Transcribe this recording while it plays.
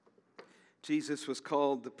Jesus was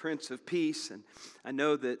called the Prince of Peace, and I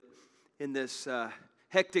know that in this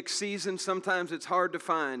hectic season, sometimes it's hard to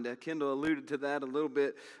find. Kendall alluded to that a little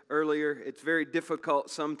bit earlier. It's very difficult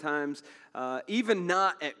sometimes, even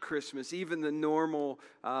not at Christmas, even the normal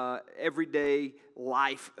everyday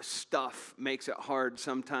life stuff makes it hard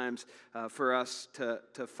sometimes for us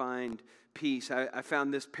to find peace. I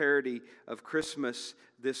found this parody of Christmas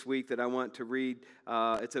this week that I want to read.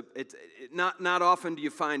 It's not often do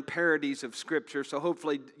you find parodies of Scripture, so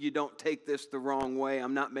hopefully you don't take this the wrong way.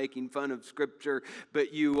 I'm not making fun of Scripture,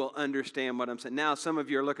 but you will understand what I'm saying. Now, some of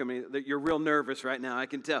you are looking at me, you're real nervous right now, I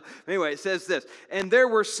can tell. Anyway, it says this, "And there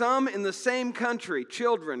were some in the same country,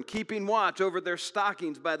 children, keeping watch over their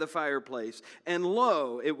stockings by the fireplace. And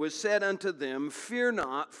lo, it was said unto them, Fear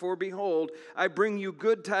not, for behold, I bring you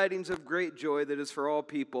good tidings of great joy that is for all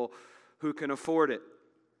people who can afford it.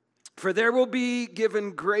 For there will be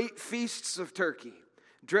given great feasts of turkey,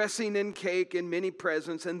 dressing and cake and many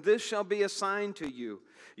presents, and this shall be a sign to you.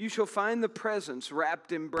 You shall find the presents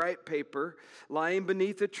wrapped in bright paper, lying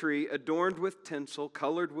beneath a tree, adorned with tinsel,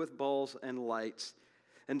 colored with balls and lights.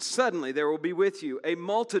 And suddenly there will be with you a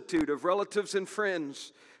multitude of relatives and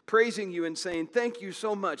friends, praising you and saying, Thank you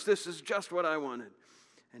so much. This is just what I wanted.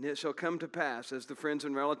 And it shall come to pass, as the friends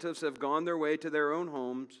and relatives have gone their way to their own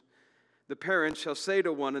homes, the parents shall say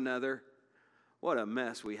to one another, What a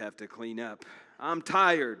mess we have to clean up. I'm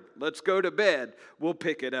tired. Let's go to bed. We'll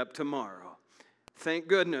pick it up tomorrow." Thank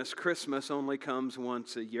goodness Christmas only comes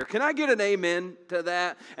once a year. Can I get an amen to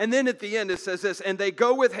that? And then at the end it says this, "And they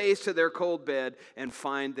go with haste to their cold bed and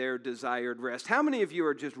find their desired rest." How many of you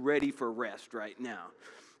are just ready for rest right now?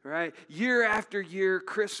 Right? Year after year,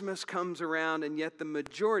 Christmas comes around, and yet the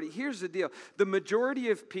majority, here's the deal, the majority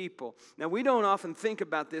of people, now we don't often think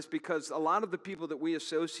about this because a lot of the people that we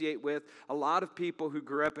associate with, a lot of people who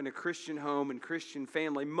grew up in a Christian home and Christian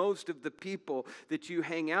family, most of the people that you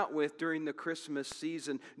hang out with during the Christmas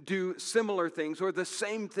season do similar things or the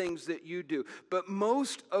same things that you do. But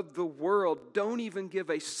most of the world don't even give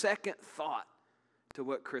a second thought to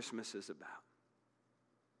what Christmas is about.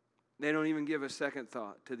 They don't even give a second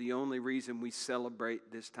thought to the only reason we celebrate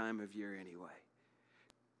this time of year anyway.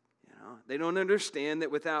 You know, they don't understand that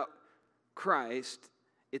without Christ,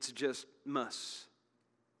 it's just muss.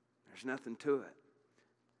 There's nothing to it.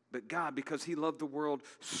 But God, because He loved the world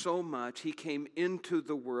so much, He came into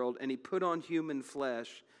the world and He put on human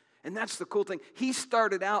flesh. And that's the cool thing. He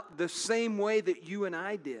started out the same way that you and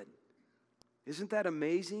I did. Isn't that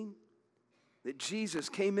amazing? That Jesus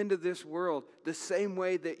came into this world the same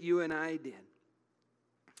way that you and I did.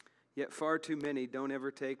 Yet far too many don't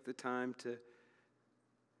ever take the time to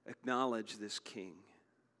acknowledge this King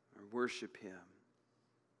or worship Him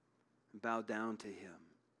and bow down to Him.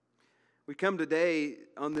 We come today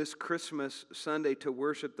on this Christmas Sunday to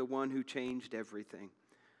worship the one who changed everything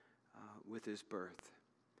with His birth.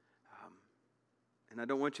 And I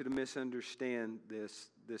don't want you to misunderstand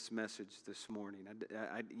this message this morning.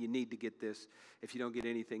 You need to get this if you don't get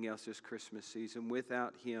anything else this Christmas season.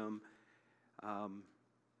 Without Him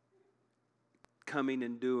coming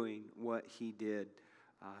and doing what He did,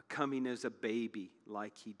 coming as a baby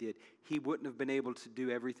like He did, He wouldn't have been able to do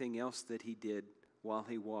everything else that He did while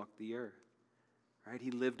He walked the earth. Right?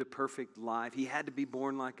 He lived a perfect life. He had to be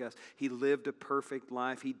born like us. He lived a perfect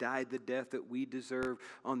life. He died the death that we deserve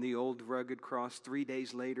on the old rugged cross. 3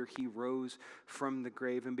 days later, He rose from the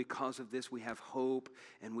grave. And because of this, we have hope,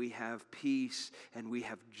 and we have peace, and we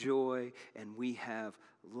have joy, and we have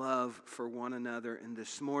love for one another. And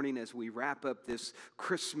this morning, as we wrap up this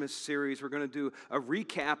Christmas series, we're going to do a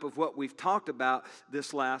recap of what we've talked about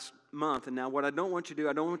this last month. And now what I don't want you to do,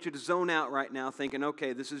 I don't want you to zone out right now thinking,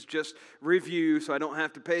 okay, this is just review, so I don't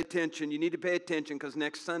have to pay attention. You need to pay attention because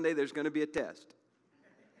next Sunday there's going to be a test.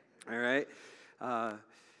 All right?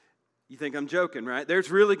 You think I'm joking, right?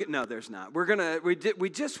 There's really good. No, there's not. We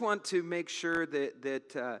just want to make sure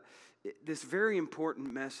that this very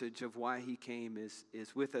important message of why He came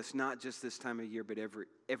is with us, not just this time of year, but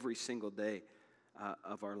every single day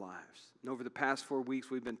of our lives. And over the past 4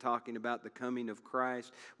 weeks, we've been talking about the coming of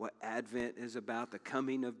Christ, what Advent is about, the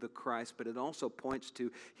coming of the Christ, but it also points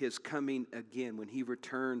to His coming again when He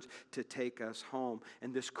returns to take us home.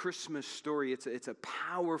 And this Christmas story, it's a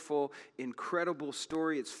powerful, incredible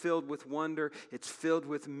story. It's filled with wonder. It's filled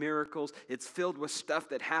with miracles. It's filled with stuff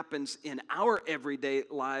that happens in our everyday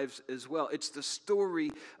lives as well. It's the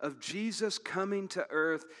story of Jesus coming to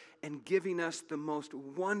earth and giving us the most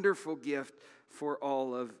wonderful gift for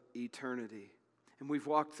all of eternity. And we've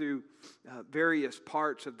walked through various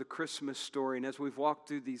parts of the Christmas story. And as we've walked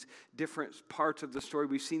through these different parts of the story,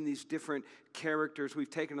 we've seen these different characters. We've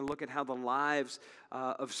taken a look at how the lives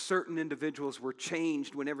of certain individuals were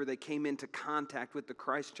changed whenever they came into contact with the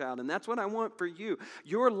Christ child. And that's what I want for you.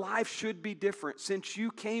 Your life should be different. Since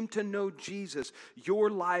you came to know Jesus,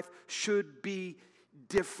 your life should be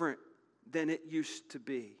different than it used to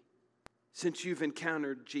be. Since you've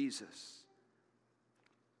encountered Jesus.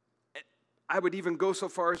 I would even go so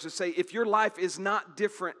far as to say, if your life is not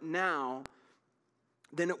different now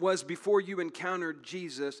than it was before you encountered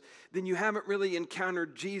Jesus, then you haven't really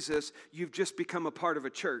encountered Jesus. You've just become a part of a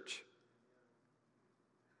church.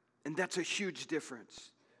 And that's a huge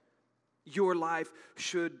difference. Your life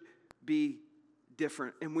should be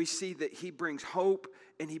different. And we see that He brings hope,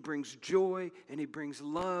 and He brings joy, and He brings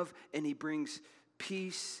love, and He brings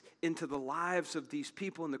peace into the lives of these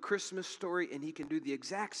people in the Christmas story, and He can do the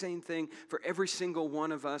exact same thing for every single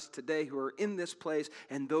one of us today who are in this place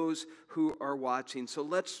and those who are watching. So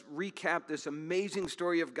let's recap this amazing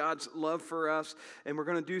story of God's love for us, and we're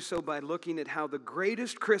going to do so by looking at how the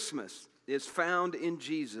greatest Christmas is found in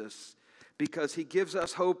Jesus, because He gives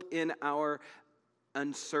us hope in our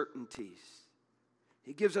uncertainties.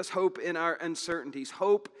 He gives us hope in our uncertainties.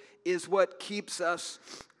 Hope is what keeps us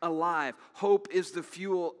alive. Hope is the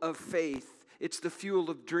fuel of faith. It's the fuel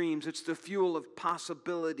of dreams. It's the fuel of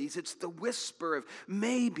possibilities. It's the whisper of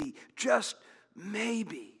maybe, just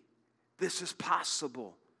maybe, this is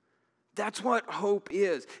possible. That's what hope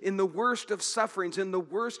is. In the worst of sufferings, in the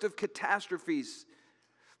worst of catastrophes,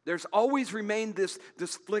 there's always remained this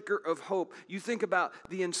flicker of hope. You think about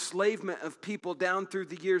the enslavement of people down through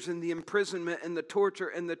the years and the imprisonment and the torture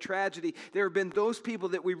and the tragedy. There have been those people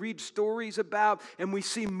that we read stories about and we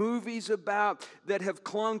see movies about that have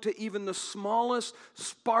clung to even the smallest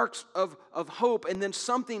sparks of hope. And then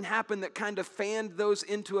something happened that kind of fanned those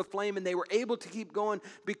into a flame, and they were able to keep going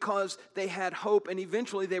because they had hope. And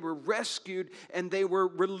eventually they were rescued and they were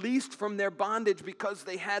released from their bondage because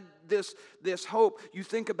they had this hope. You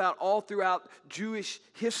think about all throughout Jewish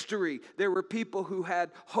history, there were people who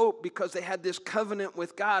had hope because they had this covenant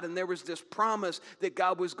with God, and there was this promise that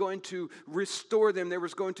God was going to restore them. There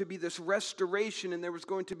was going to be this restoration, and there was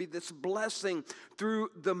going to be this blessing through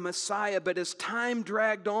the Messiah. But as time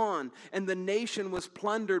dragged on and the nation was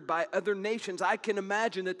plundered by other nations, I can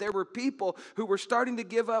imagine that there were people who were starting to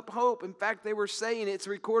give up hope. In fact, they were saying, it's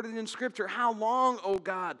recorded in Scripture, "How long, O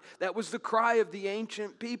God?" That was the cry of the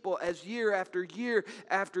ancient people as year after year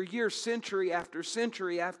after year, century after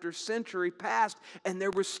century after century passed, and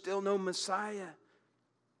there was still no Messiah.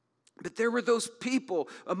 But there were those people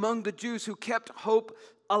among the Jews who kept hope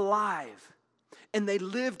alive. And they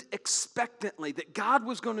lived expectantly that God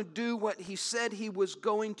was going to do what He said He was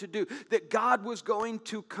going to do, that God was going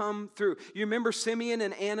to come through. You remember Simeon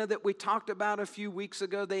and Anna that we talked about a few weeks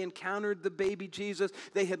ago? They encountered the baby Jesus.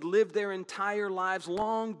 They had lived their entire lives,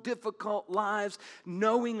 long, difficult lives,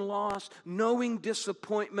 knowing loss, knowing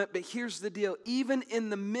disappointment. But here's the deal. Even in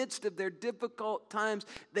the midst of their difficult times,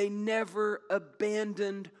 they never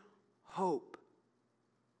abandoned hope.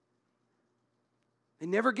 They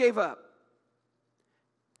never gave up.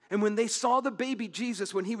 And when they saw the baby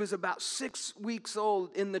Jesus when He was about 6 weeks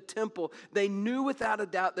old in the temple, they knew without a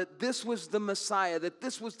doubt that this was the Messiah, that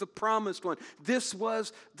this was the promised one. This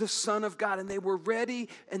was the Son of God. And they were ready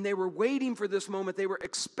and they were waiting for this moment. They were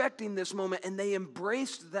expecting this moment, and they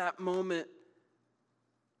embraced that moment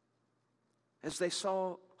as they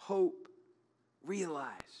saw hope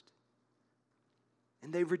realized.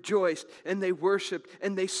 And they rejoiced, and they worshiped,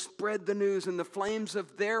 and they spread the news, and the flames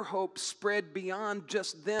of their hope spread beyond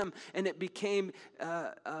just them, and it became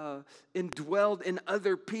indwelled in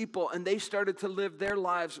other people, and they started to live their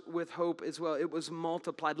lives with hope as well. It was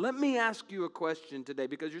multiplied. Let me ask you a question today,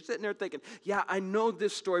 because you're sitting there thinking, yeah, I know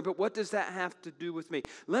this story, but what does that have to do with me?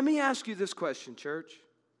 Let me ask you this question, church.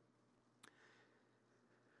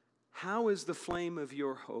 How is the flame of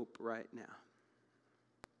your hope right now?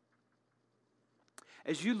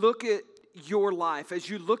 As you look at your life, as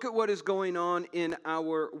you look at what is going on in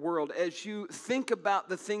our world, as you think about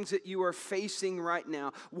the things that you are facing right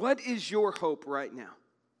now, what is your hope right now?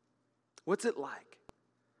 What's it like?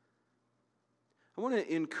 I want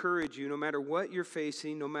to encourage you, no matter what you're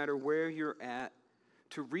facing, no matter where you're at,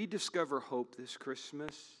 to rediscover hope this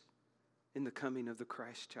Christmas in the coming of the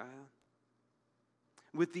Christ child.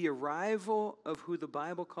 With the arrival of who the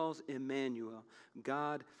Bible calls Emmanuel,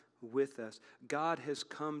 God with us. God has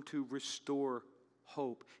come to restore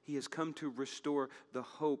hope. He has come to restore the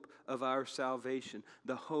hope of our salvation,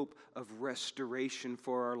 the hope of restoration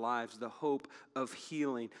for our lives, the hope of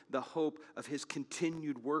healing, the hope of His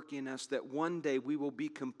continued work in us, that one day we will be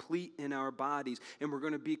complete in our bodies and we're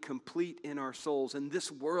going to be complete in our souls. And this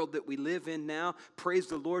world that we live in now, praise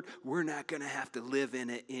the Lord, we're not going to have to live in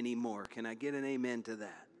it anymore. Can I get an amen to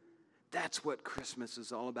that? That's what Christmas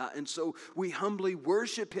is all about. And so we humbly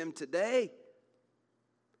worship Him today,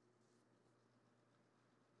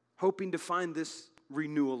 hoping to find this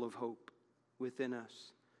renewal of hope within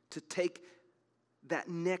us, to take that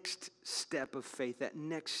next step of faith, that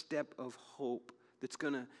next step of hope that's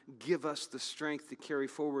going to give us the strength to carry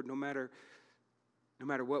forward no matter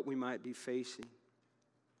what we might be facing.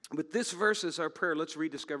 But this verse is our prayer. Let's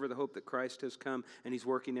rediscover the hope that Christ has come and He's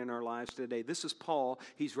working in our lives today. This is Paul.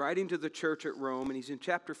 He's writing to the church at Rome, and he's in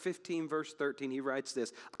chapter 15, verse 13. He writes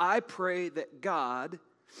this: I pray that God,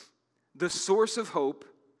 the source of hope,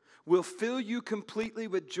 will fill you completely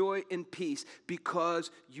with joy and peace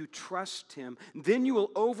because you trust Him. Then you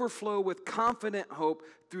will overflow with confident hope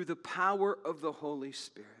through the power of the Holy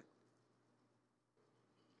Spirit.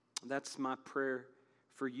 That's my prayer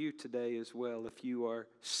for you today as well, if you are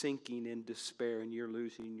sinking in despair and you're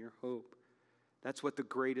losing your hope. That's what the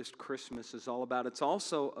greatest Christmas is all about. It's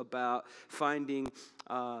also about finding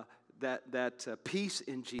that peace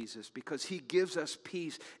in Jesus, because He gives us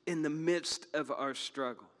peace in the midst of our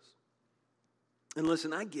struggles. And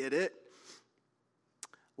listen, I get it.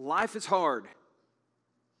 Life is hard.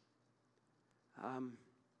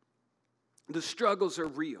 The struggles are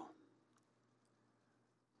real.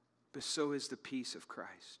 But so is the peace of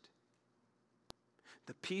Christ.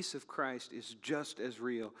 The peace of Christ is just as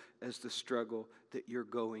real as the struggle that you're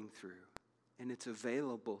going through. And it's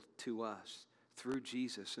available to us through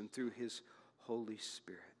Jesus and through His Holy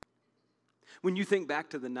Spirit. When you think back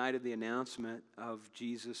to the night of the announcement of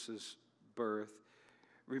Jesus' birth,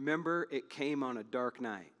 remember it came on a dark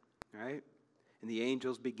night, right? And the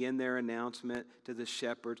angels begin their announcement to the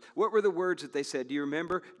shepherds. What were the words that they said? Do you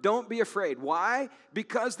remember? Don't be afraid. Why?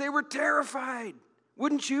 Because they were terrified.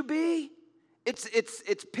 Wouldn't you be?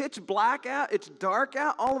 It's pitch black out. It's dark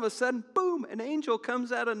out. All of a sudden, boom, an angel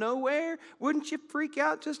comes out of nowhere. Wouldn't you freak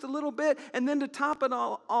out just a little bit? And then to top it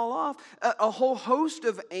all off, a whole host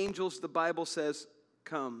of angels, the Bible says,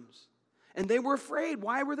 comes. And they were afraid.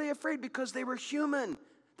 Why were they afraid? Because they were human.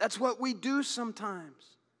 That's what we do sometimes.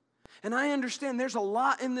 And I understand there's a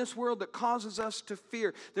lot in this world that causes us to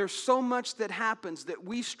fear. There's so much that happens that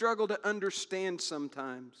we struggle to understand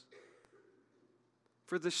sometimes.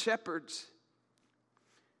 For the shepherds,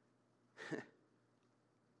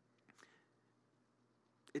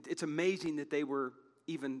 it's amazing that they were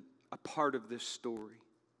even a part of this story.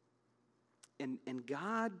 And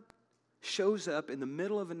God shows up in the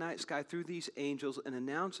middle of a night sky through these angels and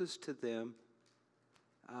announces to them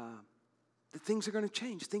that things are going to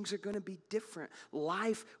change. Things are going to be different.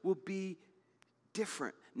 Life will be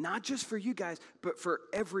different. Not just for you guys, but for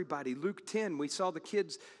everybody. Luke 10, we saw the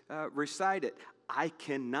kids recite it. I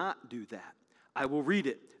cannot do that. I will read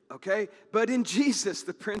it, okay? But in Jesus,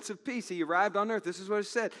 the Prince of Peace, He arrived on earth. This is what it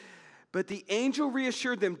said. But the angel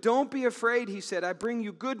reassured them, don't be afraid, he said. I bring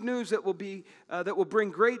you good news that will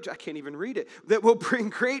bring great, I can't even read it, that will bring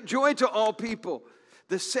great joy to all people.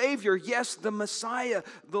 The Savior, yes, the Messiah,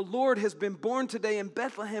 the Lord has been born today in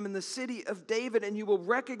Bethlehem in the city of David, and you will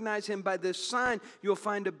recognize Him by this sign. You'll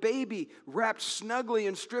find a baby wrapped snugly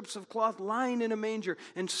in strips of cloth lying in a manger.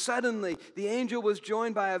 And suddenly the angel was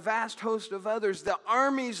joined by a vast host of others, the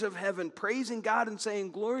armies of heaven, praising God and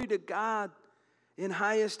saying, glory to God in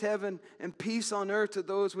highest heaven and peace on earth to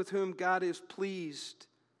those with whom God is pleased.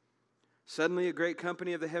 Suddenly a great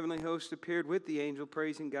company of the heavenly host appeared with the angel,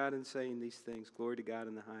 praising God and saying these things, glory to God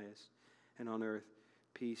in the highest, and on earth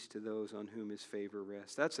peace to those on whom His favor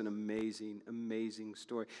rests. That's an amazing, amazing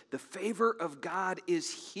story. The favor of God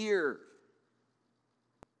is here.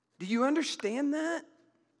 Do you understand that?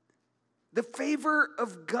 The favor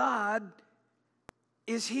of God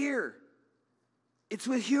is here. It's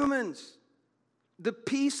with humans. The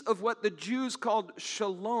peace of what the Jews called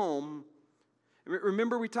shalom.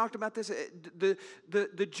 Remember we talked about this?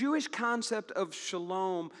 The Jewish concept of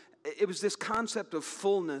shalom, it was this concept of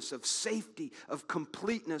fullness, of safety, of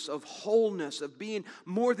completeness, of wholeness, of being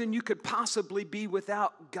more than you could possibly be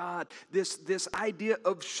without God. This idea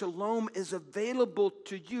of shalom is available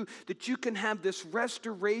to you, that you can have this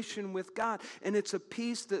restoration with God. And it's a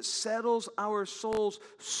peace that settles our souls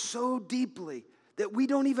so deeply that we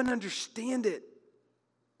don't even understand it.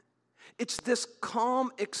 It's this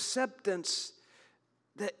calm acceptance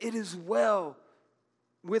that it is well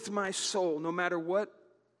with my soul, no matter what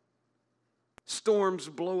storms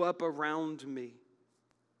blow up around me.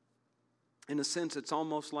 In a sense, it's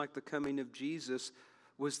almost like the coming of Jesus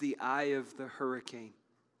was the eye of the hurricane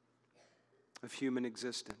of human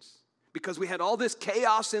existence. Because we had all this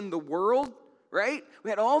chaos in the world, right? We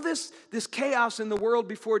had all this chaos in the world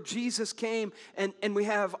before Jesus came, and we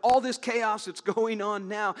have all this chaos that's going on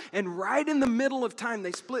now. And right in the middle of time,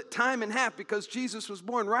 they split time in half because Jesus was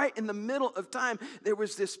born. Right in the middle of time, there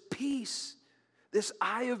was this peace, this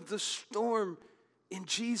eye of the storm in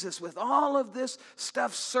Jesus, with all of this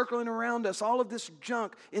stuff circling around us, all of this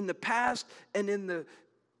junk in the past and in the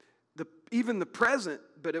even the present,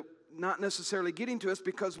 but it not necessarily getting to us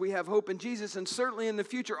because we have hope in Jesus, and certainly in the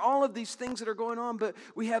future, all of these things that are going on, but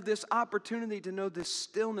we have this opportunity to know this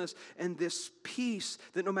stillness and this peace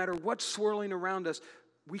that no matter what's swirling around us,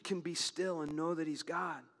 we can be still and know that He's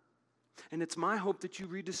God. And it's my hope that you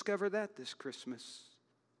rediscover that this Christmas,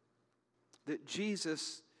 that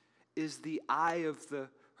Jesus is the eye of the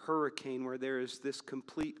hurricane where there is this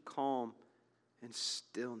complete calm and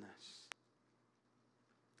stillness.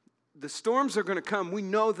 The storms are going to come. We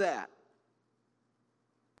know that.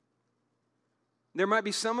 There might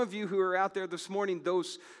be some of you who are out there this morning,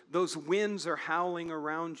 those winds are howling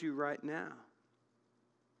around you right now.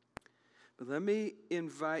 But let me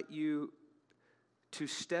invite you to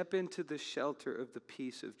step into the shelter of the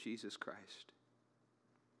peace of Jesus Christ.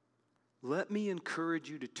 Let me encourage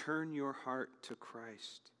you to turn your heart to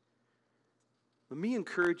Christ. Let me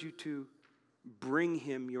encourage you to bring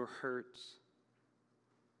Him your hurts.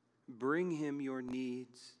 Bring Him your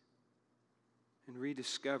needs and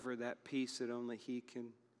rediscover that peace that only He can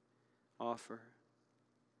offer.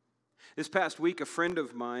 This past week, a friend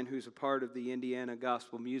of mine who's a part of the Indiana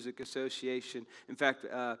Gospel Music Association, in fact,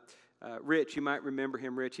 Rich, you might remember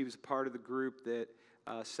him, Rich. He was a part of the group that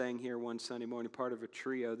sang here one Sunday morning, part of a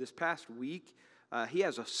trio. This past week, he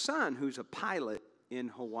has a son who's a pilot in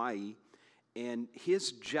Hawaii, and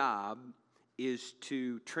his job is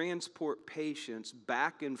to transport patients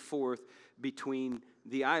back and forth between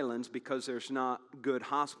the islands because there's not good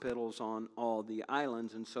hospitals on all the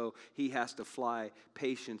islands, and so he has to fly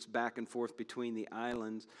patients back and forth between the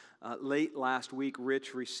islands. Late last week,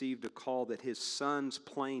 Rich received a call that his son's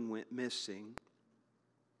plane went missing,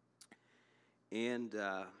 and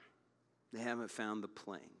they haven't found the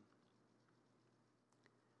plane,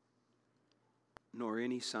 nor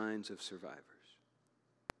any signs of survivors.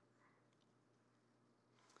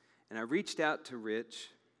 And I reached out to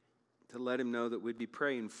Rich to let him know that we'd be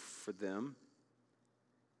praying for them.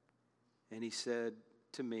 And he said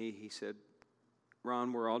to me, he said,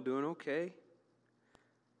 Ron, we're all doing okay.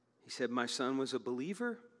 He said, my son was a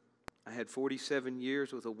believer. I had 47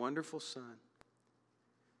 years with a wonderful son.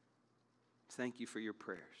 Thank you for your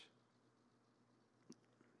prayers.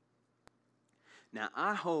 Now,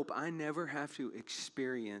 I hope I never have to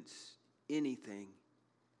experience anything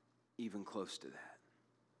even close to that.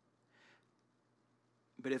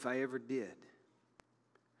 But if I ever did,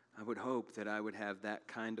 I would hope that I would have that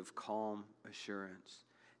kind of calm assurance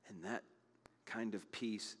and that kind of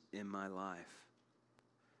peace in my life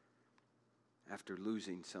after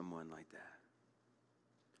losing someone like that.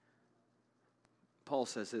 Paul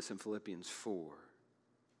says this in Philippians 4.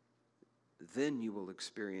 Then you will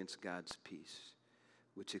experience God's peace,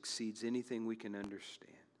 which exceeds anything we can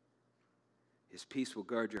understand. His peace will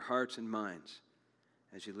guard your hearts and minds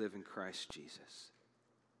as you live in Christ Jesus.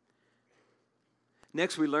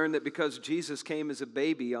 Next, we learn that because Jesus came as a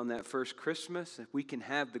baby on that first Christmas, we can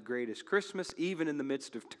have the greatest Christmas even in the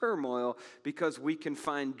midst of turmoil because we can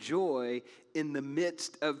find joy in the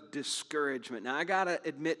midst of discouragement. Now, I got to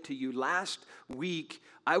admit to you, last week,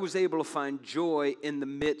 I was able to find joy in the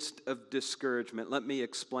midst of discouragement. Let me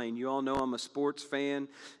explain. You all know I'm a sports fan,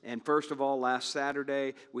 and first of all, last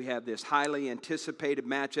Saturday, we have this highly anticipated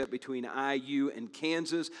matchup between IU and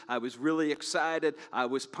Kansas. I was really excited. I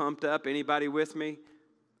was pumped up. Anybody with me?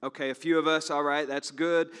 Okay, a few of us, all right, that's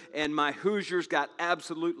good. And my Hoosiers got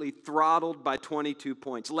absolutely throttled by 22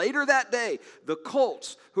 points. Later that day, the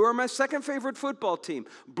Colts, who are my second favorite football team,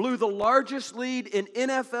 blew the largest lead in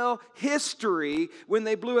NFL history when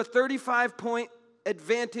they blew a 35-point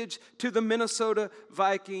advantage to the Minnesota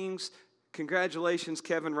Vikings. Congratulations,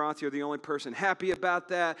 Kevin Roth. You're the only person happy about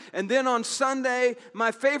that. And then on Sunday, my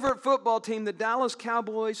favorite football team, the Dallas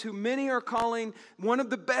Cowboys, who many are calling one of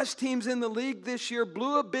the best teams in the league this year,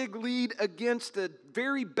 blew a big lead against a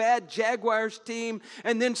very bad Jaguars team.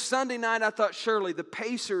 And then Sunday night, I thought, surely the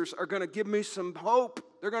Pacers are going to give me some hope.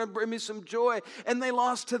 They're going to bring me some joy. And they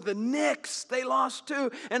lost to the Knicks. They lost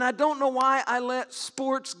too. And I don't know why I let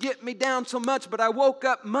sports get me down so much, but I woke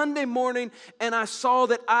up Monday morning and I saw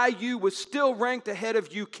that IU was still ranked ahead of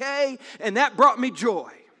UK, and that brought me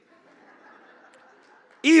joy.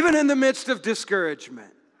 Even in the midst of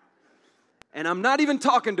discouragement. And I'm not even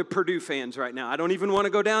talking to Purdue fans right now. I don't even want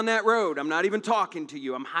to go down that road. I'm not even talking to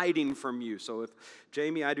you. I'm hiding from you. So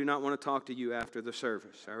Jamie, I do not want to talk to you after the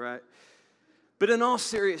service, all right? But in all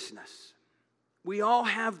seriousness, we all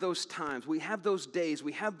have those times. We have those days.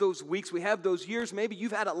 We have those weeks. We have those years. Maybe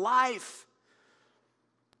you've had a life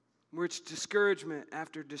where it's discouragement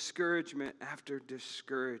after discouragement after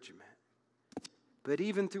discouragement. But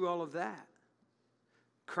even through all of that,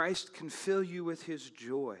 Christ can fill you with his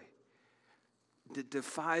joy that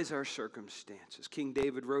defies our circumstances. King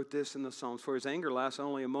David wrote this in the Psalms, for his anger lasts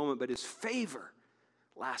only a moment, but his favor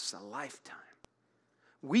lasts a lifetime.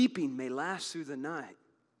 Weeping may last through the night,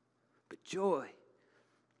 but joy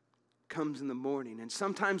comes in the morning. And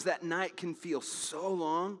sometimes that night can feel so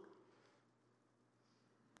long.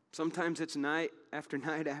 Sometimes it's night after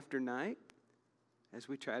night after night as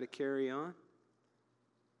we try to carry on.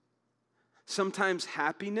 Sometimes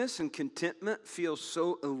happiness and contentment feels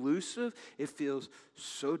so elusive, it feels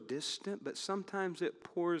so distant, but sometimes it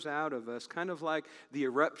pours out of us, kind of like the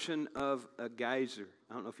eruption of a geyser.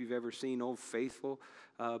 I don't know if you've ever seen Old Faithful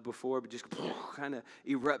before, but just kind of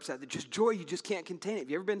erupts out. Just joy, you just can't contain it. Have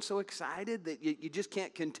you ever been so excited that you just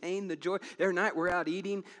can't contain the joy? The other night we're out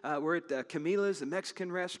eating. We're at Camila's, the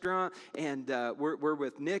Mexican restaurant, and we're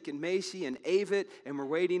with Nick and Macy and Avit, and we're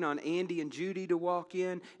waiting on Andy and Judy to walk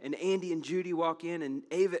in. And Andy and Judy walk in, and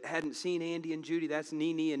Avit hadn't seen Andy and Judy. That's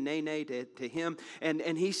Nene and Nene to him.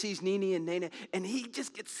 And he sees Nene and Nene, and he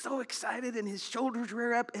just gets so excited, and his shoulders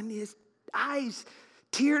rear up, and his eyes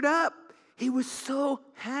teared up. He was so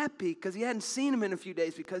happy because he hadn't seen him in a few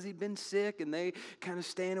days because he'd been sick and they kind of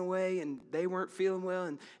staying away and they weren't feeling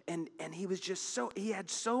well. And he was just he had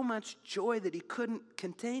so much joy that he couldn't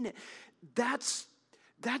contain it. That's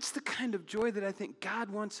the kind of joy that I think God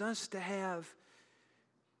wants us to have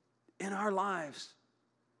in our lives,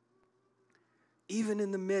 even in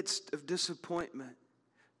the midst of disappointment.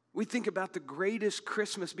 We think about the greatest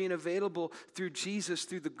Christmas being available through Jesus,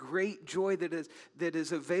 through the great joy that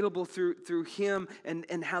is available through him,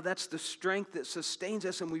 and how that's the strength that sustains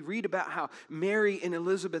us. And we read about how Mary and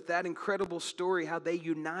Elizabeth, that incredible story, how they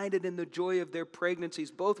united in the joy of their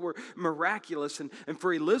pregnancies. Both were miraculous. And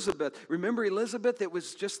for Elizabeth, remember Elizabeth? It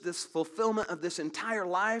was just this fulfillment of this entire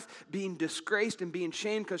life being disgraced and being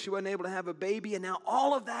shamed because she wasn't able to have a baby. And now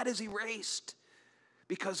all of that is erased,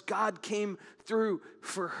 because God came through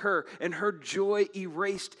for her, and her joy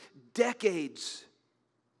erased decades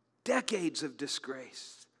of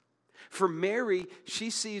disgrace. For Mary, she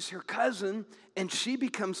sees her cousin, and she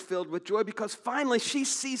becomes filled with joy because finally she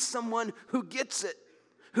sees someone who gets it,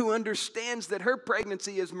 who understands that her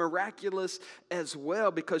pregnancy is miraculous as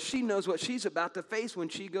well, because she knows what she's about to face when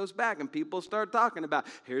she goes back. And people start talking about,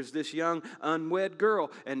 here's this young unwed girl,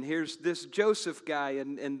 and here's this Joseph guy,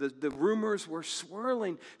 and the rumors were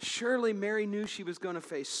swirling. Surely Mary knew she was going to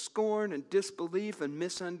face scorn and disbelief and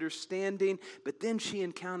misunderstanding, but then she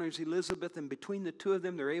encounters Elizabeth, and between the two of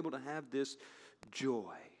them, they're able to have this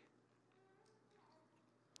joy.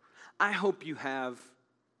 I hope you have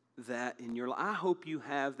that in your life. I hope you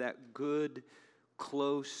have that good,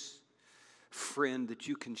 close friend that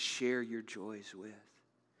you can share your joys with,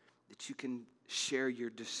 that you can share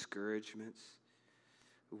your discouragements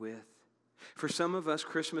with. For some of us,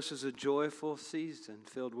 Christmas is a joyful season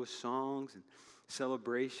filled with songs and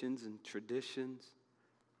celebrations and traditions.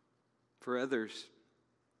 For others,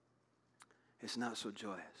 it's not so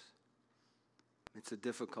joyous. It's a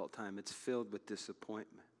difficult time. It's filled with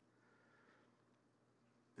disappointment.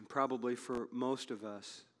 And probably for most of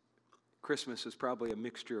us, Christmas is probably a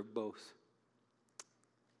mixture of both.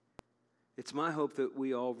 It's my hope that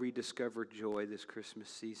we all rediscover joy this Christmas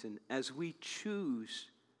season as we choose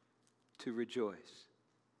to rejoice.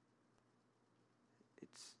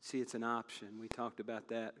 It's an option. We talked about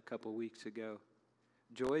that a couple weeks ago.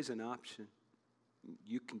 Joy is an option.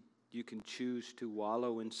 You can choose to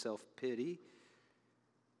wallow in self-pity,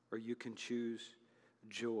 or you can choose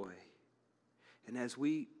joy. And as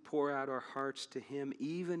we pour out our hearts to him,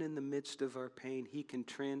 even in the midst of our pain, he can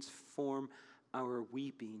transform our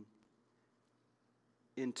weeping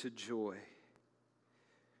into joy.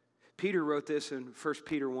 Peter wrote this in 1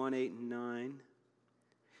 Peter 1, 8 and 9.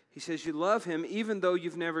 He says, you love him even though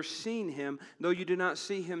you've never seen him. Though you do not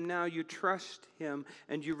see him now, you trust him,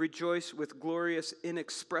 and you rejoice with glorious,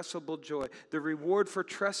 inexpressible joy. The reward for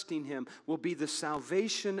trusting him will be the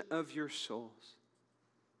salvation of your souls.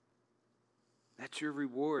 That's your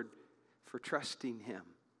reward for trusting Him,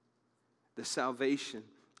 the salvation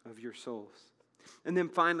of your souls. And then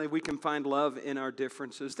finally, we can find love in our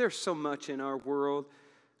differences. There's so much in our world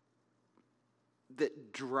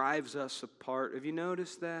that drives us apart. Have you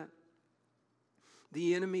noticed that?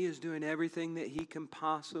 The enemy is doing everything that he can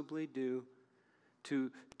possibly do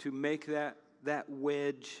to make that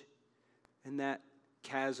wedge and that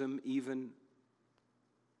chasm even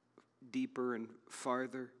deeper and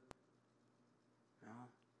farther. No.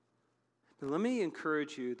 But let me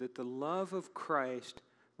encourage you that the love of Christ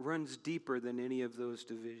runs deeper than any of those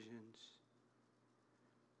divisions.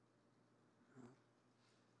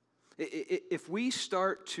 If we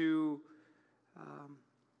start to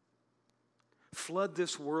flood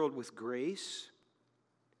this world with grace,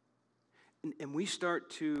 and we start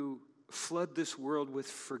to flood this world with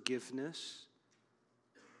forgiveness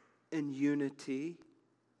and unity,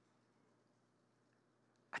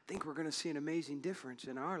 I think we're going to see an amazing difference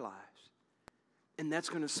in our lives. And that's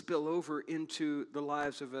going to spill over into the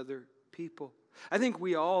lives of other people. I think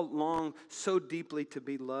we all long so deeply to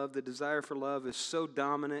be loved. The desire for love is so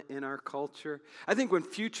dominant in our culture. I think when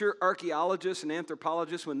future archaeologists and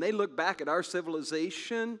anthropologists, when they look back at our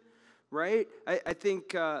civilization, right, I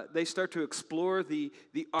think they start to explore the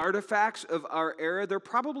artifacts of our era, they're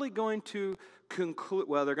probably going to conclude,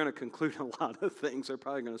 well, they're going to conclude a lot of things. They're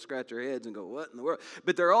probably going to scratch their heads and go, what in the world?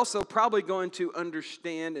 But they're also probably going to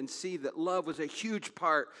understand and see that love was a huge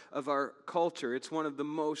part of our culture. It's one of the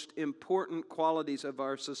most important qualities of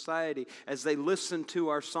our society. As they listen to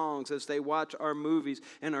our songs, as they watch our movies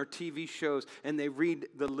and our TV shows, and they read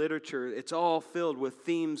the literature, it's all filled with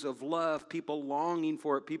themes of love, people longing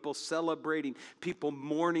for it, people celebrating, people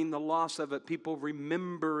mourning the loss of it, people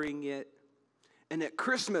remembering it. And at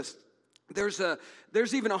Christmas,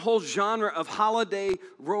 there's even a whole genre of holiday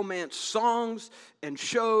romance songs and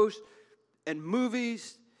shows and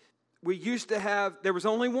movies. We used to have, there was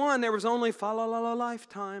only one, there was only Fa La La La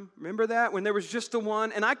Lifetime. Remember that? When there was just the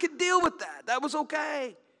one, and I could deal with that. That was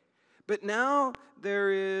okay. But now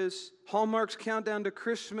there is Hallmark's Countdown to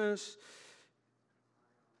Christmas.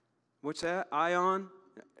 What's that? Ion.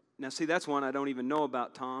 Now see, that's one I don't even know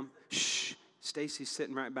about, Tom. Shh. Stacy's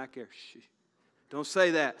sitting right back here. Shh. Don't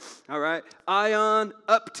say that, all right? Ion,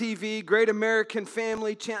 Up TV, Great American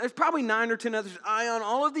Family Channel. There's probably 9 or 10 others. Ion,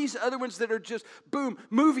 all of these other ones that are just, boom,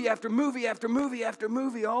 movie after movie after movie after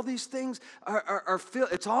movie. All these things are filled.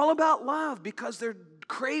 It's all about love because they're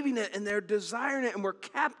craving it and they're desiring it and we're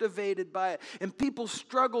captivated by it. And people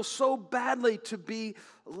struggle so badly to be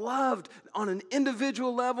loved on an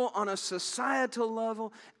individual level, on a societal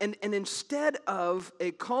level. And instead of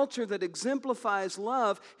a culture that exemplifies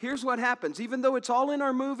love, here's what happens. Even though it's all in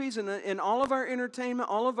our movies and in all of our entertainment,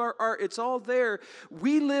 all of our art, it's all there.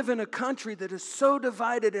 We live in a country that is so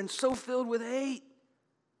divided and so filled with hate.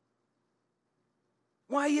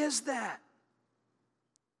 Why is that?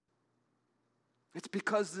 It's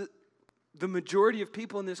because the majority of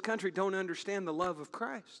people in this country don't understand the love of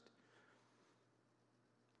Christ.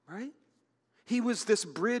 Right? He was this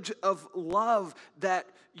bridge of love that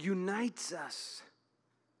unites us.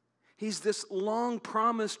 He's this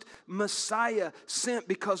long-promised Messiah sent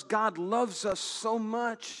because God loves us so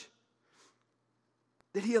much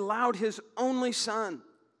that He allowed His only Son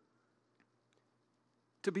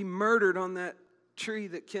to be murdered on that tree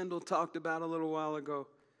that Kendall talked about a little while ago,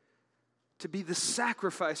 to be the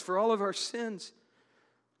sacrifice for all of our sins.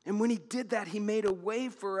 And when He did that, He made a way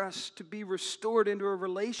for us to be restored into a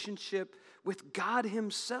relationship with God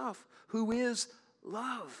Himself, who is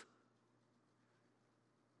love.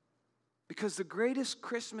 Because the greatest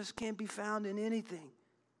Christmas can't be found in anything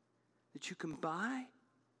that you can buy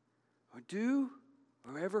or do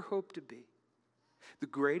or ever hope to be. The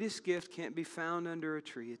greatest gift can't be found under a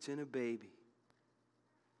tree. It's in a baby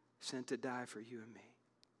sent to die for you and me.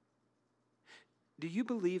 Do you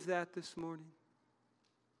believe that this morning?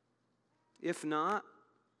 If not,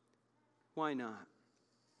 why not?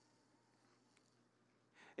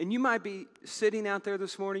 And you might be sitting out there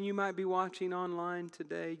this morning, you might be watching online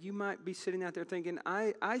today, you might be sitting out there thinking,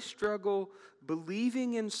 I struggle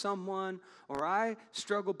believing in someone, or I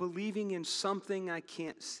struggle believing in something I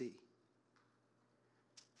can't see.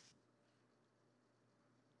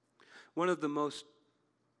 One of the most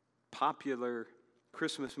popular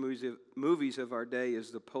Christmas movies of our day is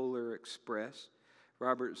The Polar Express.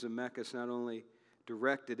 Robert Zemeckis not only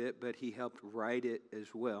directed it, but he helped write it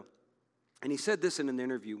as well. And he said this in an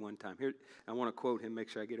interview one time. Here, I want to quote him, make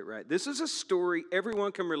sure I get it right. "This is a story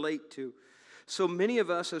everyone can relate to. So many of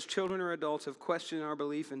us as children or adults have questioned our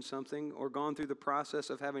belief in something or gone through the process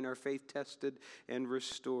of having our faith tested and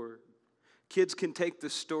restored. Kids can take the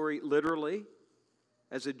story literally,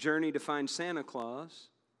 as a journey to find Santa Claus,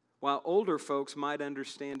 while older folks might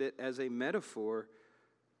understand it as a metaphor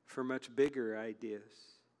for much bigger ideas.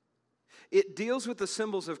 It deals with the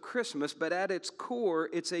symbols of Christmas, but at its core,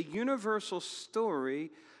 it's a universal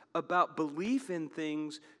story about belief in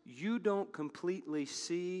things you don't completely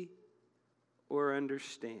see or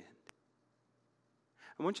understand.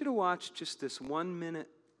 I want you to watch just this 1-minute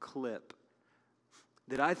clip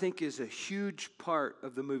that I think is a huge part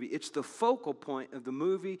of the movie. It's the focal point of the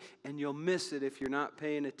movie, and you'll miss it if you're not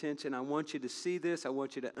paying attention. I want you to see this. I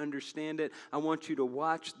want you to understand it. I want you to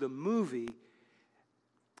watch the movie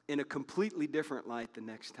in a completely different light the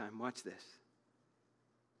next time. Watch this.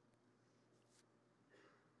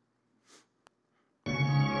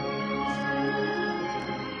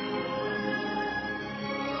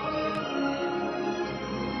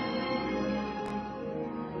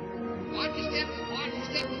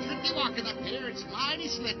 Walking up here, it's mighty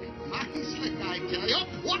slick, I tell you.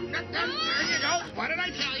 What? There you go. What did I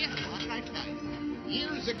tell you?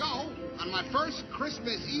 Years ago, on my first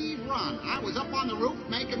Christmas Eve run, I was up on the roof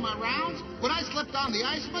making my rounds when I slipped on the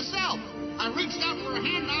ice myself. I reached out for a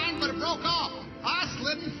hand iron, but it broke off. I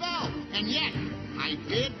slid and fell, and yet I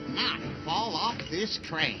did not fall off this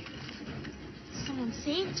train. Someone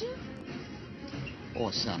saved you?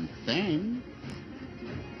 Or something.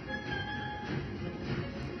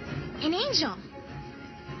 An angel.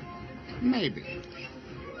 Maybe.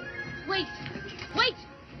 Wait.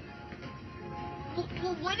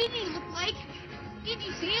 Well, what did he look like? Did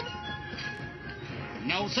you see him?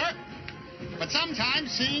 No, sir. But sometimes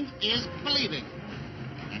seeing is believing.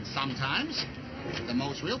 And sometimes the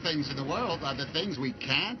most real things in the world are the things we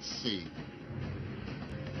can't see.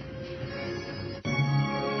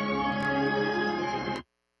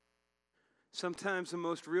 Sometimes the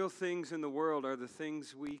most real things in the world are the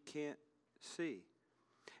things we can't see.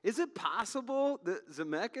 Is it possible that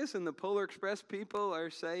Zemeckis and the Polar Express people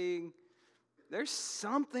are saying, there's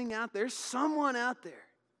something out there, someone out there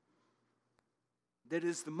that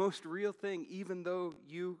is the most real thing, even though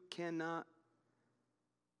you cannot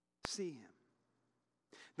see him?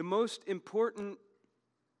 The most important,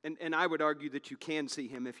 and I would argue that you can see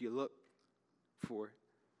him if you look for it,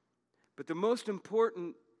 but the most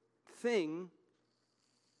important thing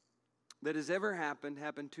that has ever happened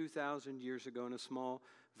 2,000 years ago in a small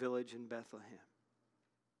village in Bethlehem.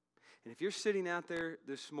 And if you're sitting out there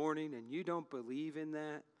this morning and you don't believe in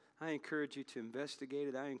that, I encourage you to investigate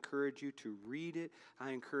it. I encourage you to read it.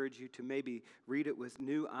 I encourage you to maybe read it with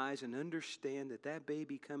new eyes and understand that that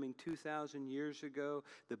baby coming 2,000 years ago,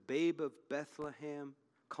 the babe of Bethlehem,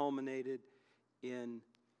 culminated in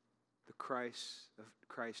the Christ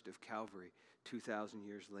of Calvary 2,000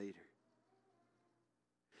 years later.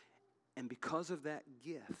 And because of that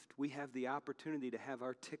gift, we have the opportunity to have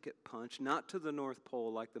our ticket punched, not to the North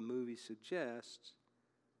Pole like the movie suggests,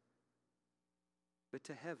 but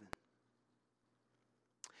to heaven.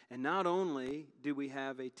 And not only do we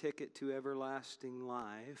have a ticket to everlasting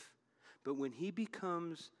life, but when he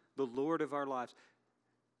becomes the Lord of our lives,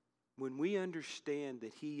 when we understand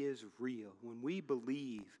that he is real, when we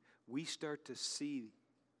believe, we start to see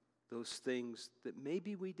those things that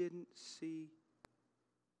maybe we didn't see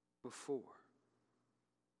before.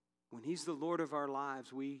 When he's the Lord of our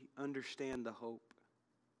lives, we understand the hope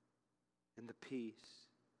and the peace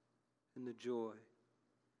and the joy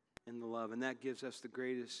and the love. And that gives us the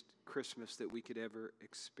greatest Christmas that we could ever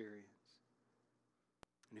experience.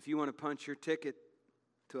 And if you want to punch your ticket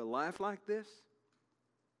to a life like this,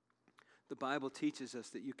 the Bible teaches us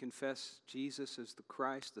that you confess Jesus as the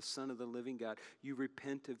Christ, the Son of the living God. You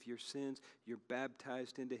repent of your sins. You're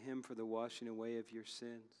baptized into him for the washing away of your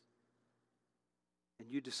sins. And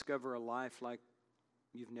you discover a life like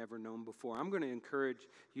you've never known before. I'm going to encourage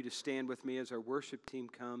you to stand with me as our worship team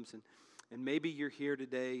comes. And maybe you're here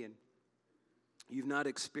today and you've not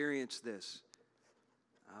experienced this.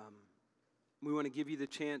 We want to give you the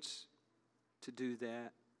chance to do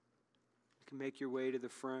that. You can make your way to the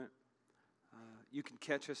front. You can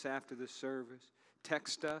catch us after the service.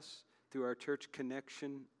 Text us through our church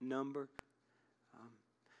connection number.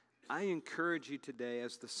 I encourage you today,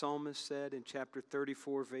 as the psalmist said in chapter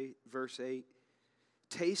 34, verse 8,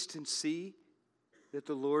 taste and see that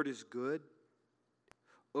the Lord is good.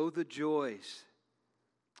 Oh, the joys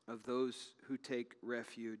of those who take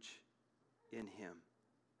refuge in him.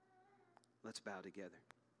 Let's bow together.